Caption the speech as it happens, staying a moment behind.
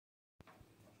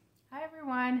Hi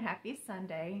everyone, happy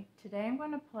Sunday. Today I'm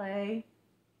going to play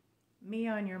Me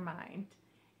on Your Mind.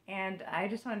 And I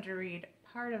just wanted to read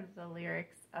part of the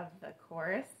lyrics of the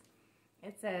chorus.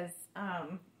 It says,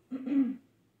 who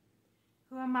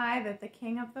am I that the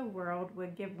King of the world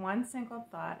would give one single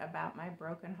thought about my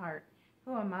broken heart?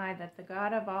 Who am I that the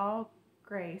God of all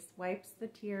grace wipes the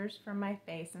tears from my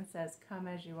face and says, come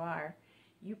as you are?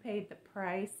 You paid the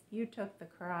price, you took the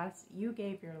cross, you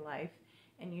gave your life,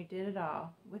 and you did it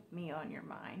all with me on your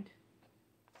mind.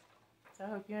 So I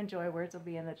hope you enjoy. Words will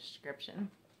be in the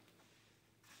description.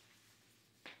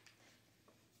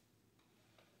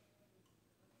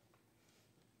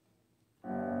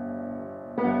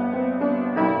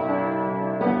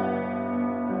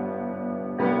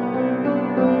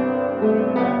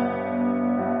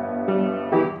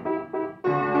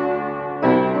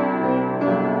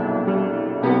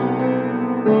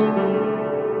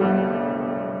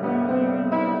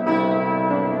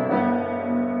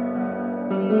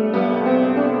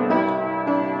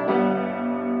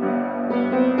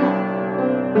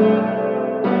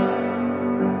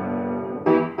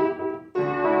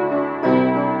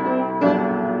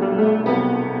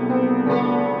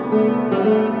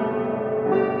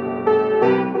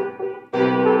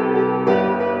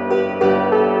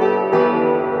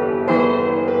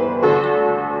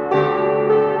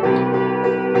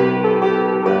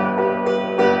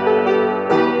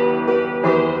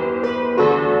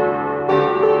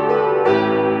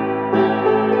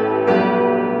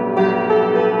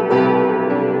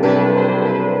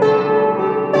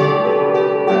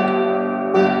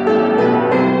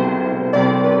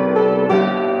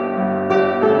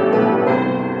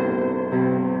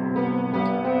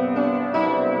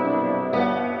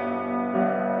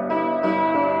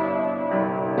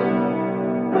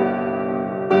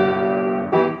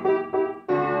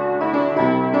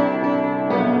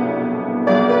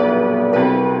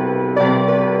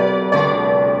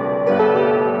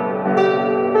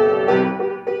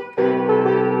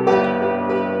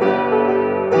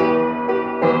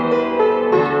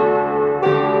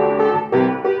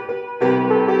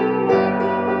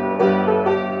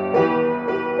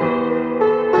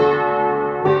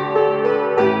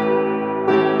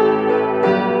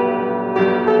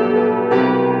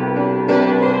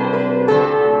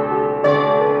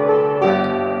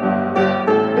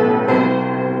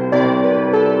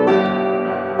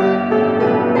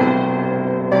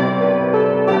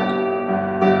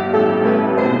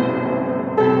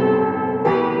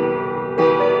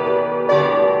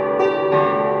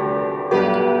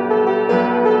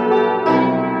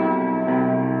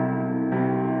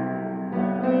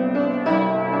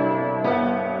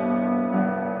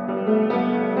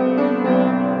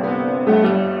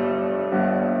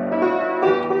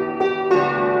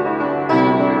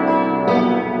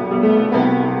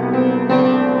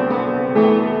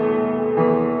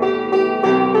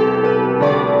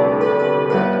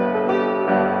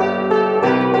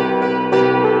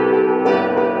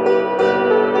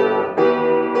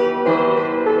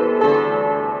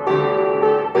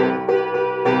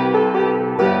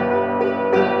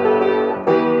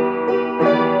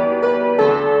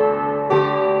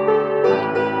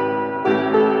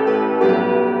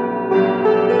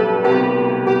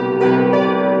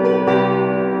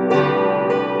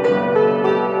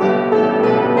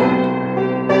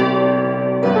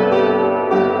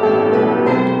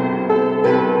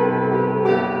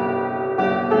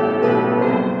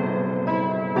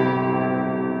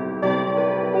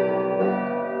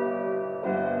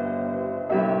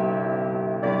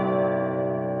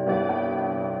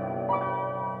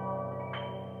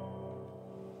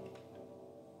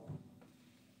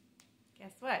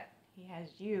 Guess what? He has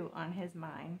you on his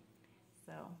mind.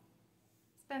 So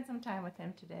spend some time with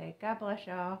him today. God bless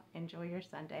y'all. Enjoy your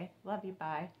Sunday. Love you.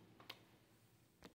 Bye.